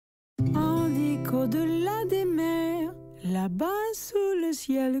On dit qu'au-delà des mers, là-bas sous le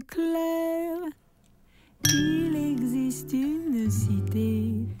ciel clair, il existe une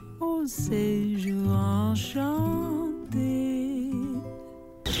cité au séjour enchanté.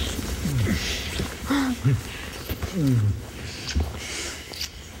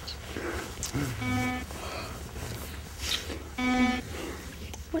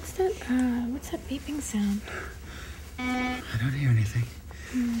 What's that beeping sound? I don't hear anything.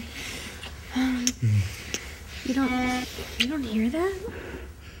 You don't hear that?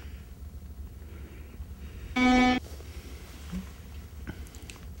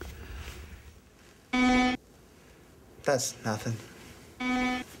 That's nothing.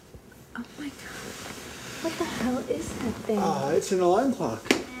 Oh my god. What the hell is that thing? It's an alarm clock.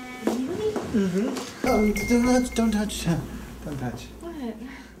 Really? Mm-hmm. Don't touch. Don't touch. What?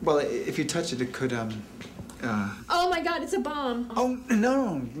 Well, if you touch it, it could, Oh my god, it's a bomb. Oh,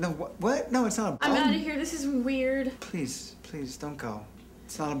 no. What? No, it's not a bomb. I'm out of here. This is weird. Please, don't go.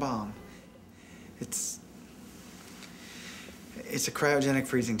 It's not a bomb. It's a cryogenic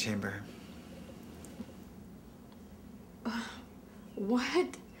freezing chamber.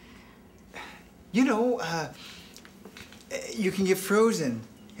 What? You know, you can get frozen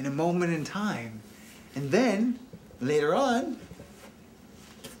in a moment in time. And then, later on,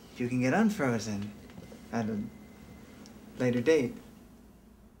 you can get unfrozen at a later date.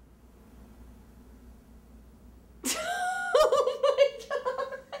 Oh my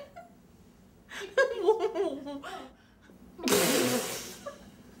god.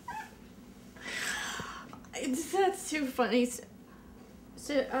 That's too funny.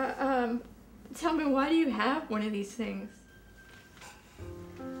 So, tell me, why do you have one of these things?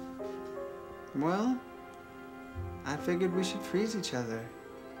 Well, I figured we should freeze each other.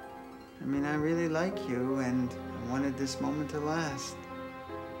 I mean, I really like you, and I wanted this moment to last.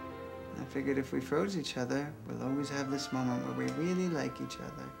 I figured if we froze each other, we'll always have this moment where we really like each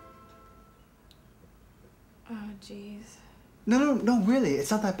other. Oh, jeez. No, really, it's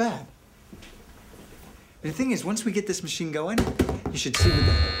not that bad. The thing is, once we get this machine going, you should see what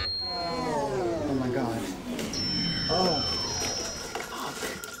the... Oh my god. Oh. Fuck.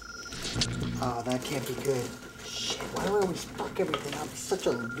 Oh, that can't be good. Shit, why do I always fuck everything up? I'm such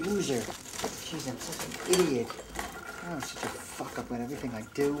a loser. Jeez, I'm such an idiot. I'm such a fuck up at everything I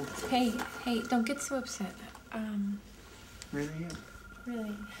do. Hey, don't get so upset. Really?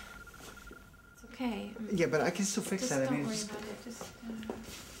 Really. It's okay. Yeah, but I can still fix that. Don't I mean, worry it's about it. Just,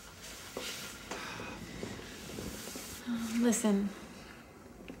 listen.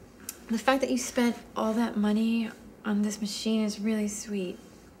 The fact that you spent all that money on this machine is really sweet.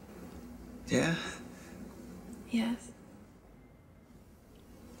 Yeah? Yes.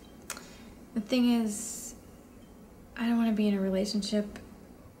 The thing is, I don't want to be in a relationship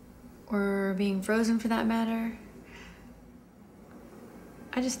or being frozen for that matter.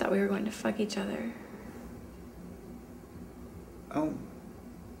 I just thought we were going to fuck each other. Oh.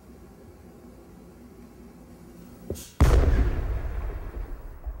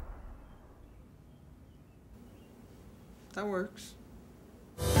 That works.